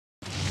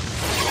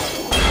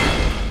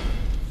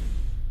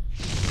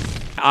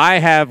I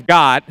have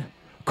got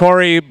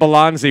Corey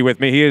Balanzi with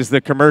me. He is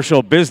the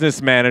commercial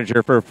business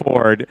manager for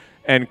Ford.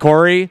 And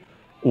Corey,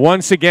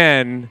 once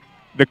again,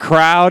 the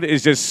crowd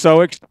is just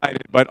so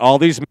excited, but all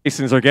these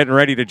Masons are getting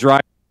ready to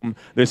drive home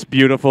this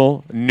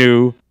beautiful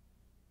new.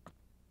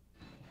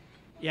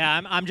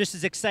 Yeah, I'm just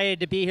as excited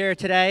to be here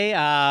today.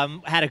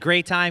 Had a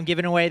great time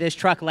giving away this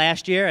truck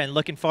last year and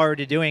looking forward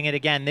to doing it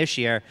again this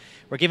year.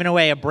 We're giving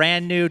away a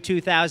brand new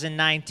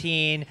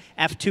 2019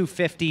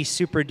 F250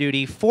 Super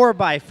Duty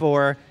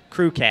 4x4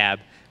 crew cab.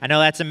 I know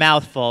that's a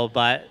mouthful,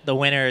 but the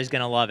winner is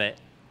going to love it.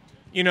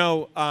 You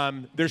know,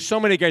 there's so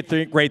many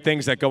great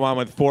things that go on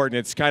with Ford, and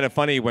it's kind of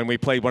funny when we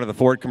played one of the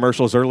Ford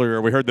commercials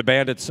earlier, we heard the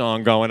Bandit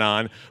song going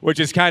on, which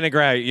is kind of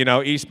great, you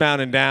know,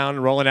 eastbound and down,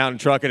 rolling out and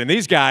trucking. And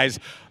these guys,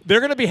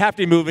 they're going to have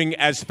to be moving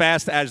as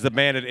fast as the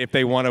Bandit if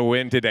they want to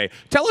win today.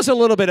 Tell us a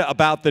little bit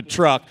about the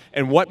truck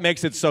and what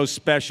makes it so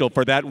special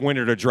for that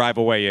winner to drive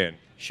away in.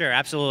 Sure,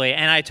 absolutely.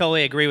 And I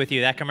totally agree with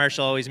you. That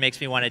commercial always makes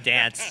me want to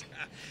dance.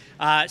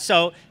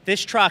 So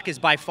this truck is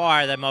by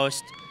far the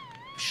most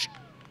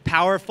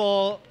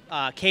powerful,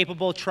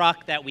 capable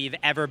truck that we've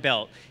ever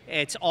built.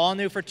 It's all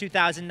new for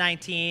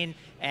 2019,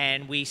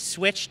 and we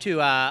switched to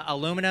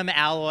aluminum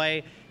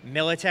alloy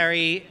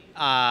military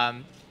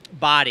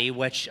body,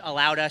 which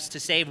allowed us to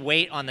save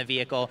weight on the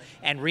vehicle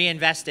and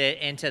reinvest it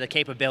into the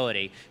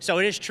capability. So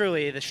it is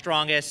truly the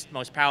strongest,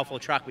 most powerful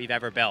truck we've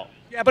ever built.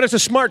 Yeah, but it's a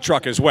smart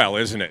truck as well,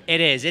 isn't it?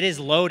 It is. It is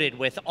loaded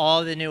with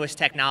all the newest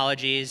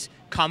technologies,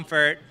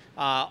 comfort,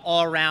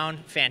 all-around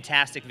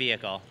fantastic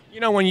vehicle. You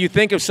know, when you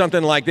think of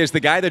something like this, the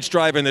guy that's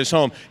driving this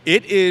home,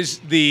 it is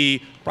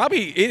the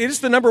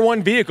number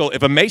one vehicle.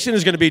 If a Mason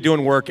is going to be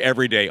doing work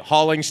every day,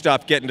 hauling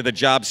stuff, getting to the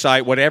job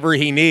site, whatever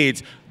he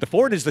needs, the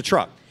Ford is the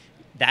truck.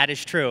 That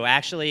is true.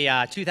 Actually,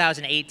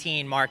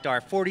 2018 marked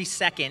our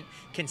 42nd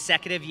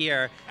consecutive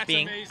year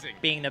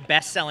being the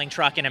best-selling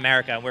truck in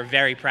America. We're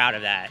very proud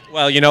of that.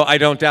 Well, you know, I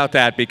don't doubt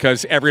that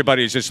because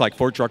everybody's just like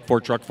Ford truck,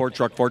 Ford truck, Ford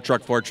truck, Ford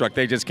truck, Ford truck.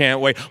 They just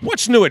can't wait.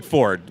 What's new at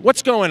Ford?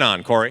 What's going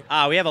on, Corey?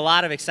 We have a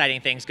lot of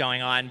exciting things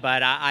going on,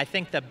 but I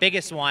think the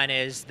biggest one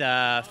is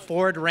the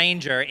Ford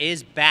Ranger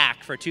is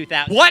back for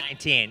 2019.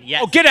 What?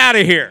 Yes. Oh, get out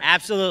of here.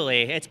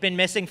 Absolutely. It's been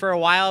missing for a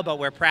while, but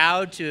we're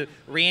proud to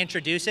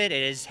reintroduce it.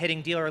 It is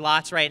hitting dealer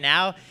lots right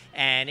now,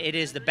 and it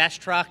is the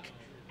best truck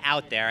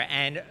out there.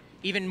 And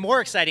even more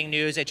exciting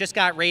news, it just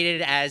got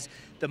rated as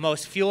the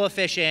most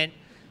fuel-efficient,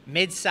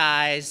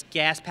 mid-size,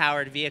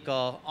 gas-powered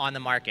vehicle on the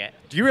market.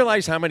 Do you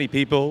realize how many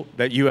people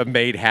that you have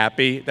made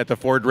happy that the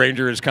Ford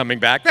Ranger is coming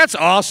back? That's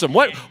awesome.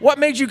 What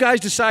made you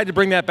guys decide to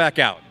bring that back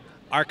out?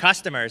 Our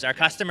customers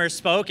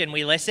spoke and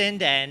we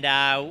listened,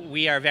 and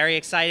we are very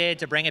excited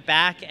to bring it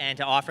back and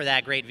to offer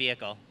that great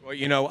vehicle. Well,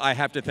 you know, I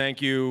have to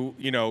thank you.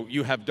 You know,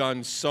 you have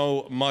done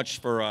so much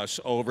for us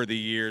over the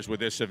years with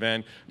this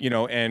event, you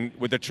know, and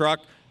with the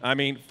truck. I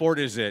mean, Ford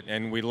is it,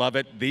 and we love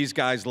it. These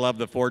guys love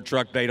the Ford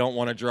truck. They don't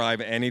want to drive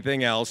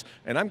anything else.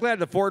 And I'm glad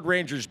the Ford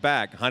Ranger's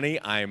back.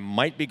 Honey, I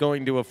might be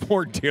going to a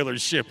Ford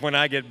dealership when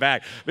I get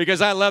back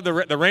because I love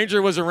the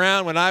Ranger was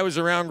around when I was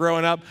around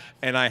growing up,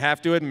 and I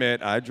have to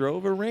admit, I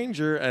drove a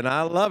Ranger, and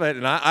I love it.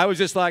 And I was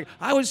just like,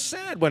 I was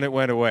sad when it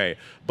went away.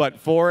 But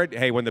Ford,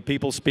 hey, when the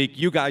people speak,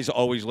 you guys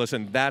always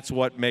listen. That's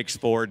what makes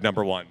Ford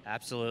number one.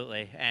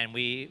 Absolutely. And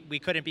we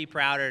couldn't be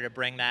prouder to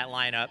bring that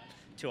lineup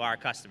to our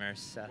customers.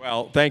 So.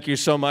 Well, thank you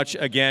so much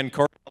again,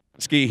 Corey.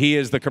 He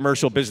is the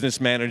commercial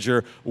business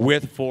manager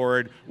with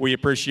Ford. We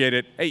appreciate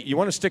it. Hey, you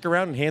want to stick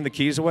around and hand the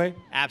keys away?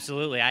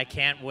 Absolutely. I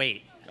can't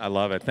wait. I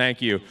love it.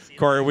 Thank you,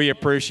 Corey. We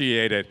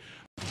appreciate it.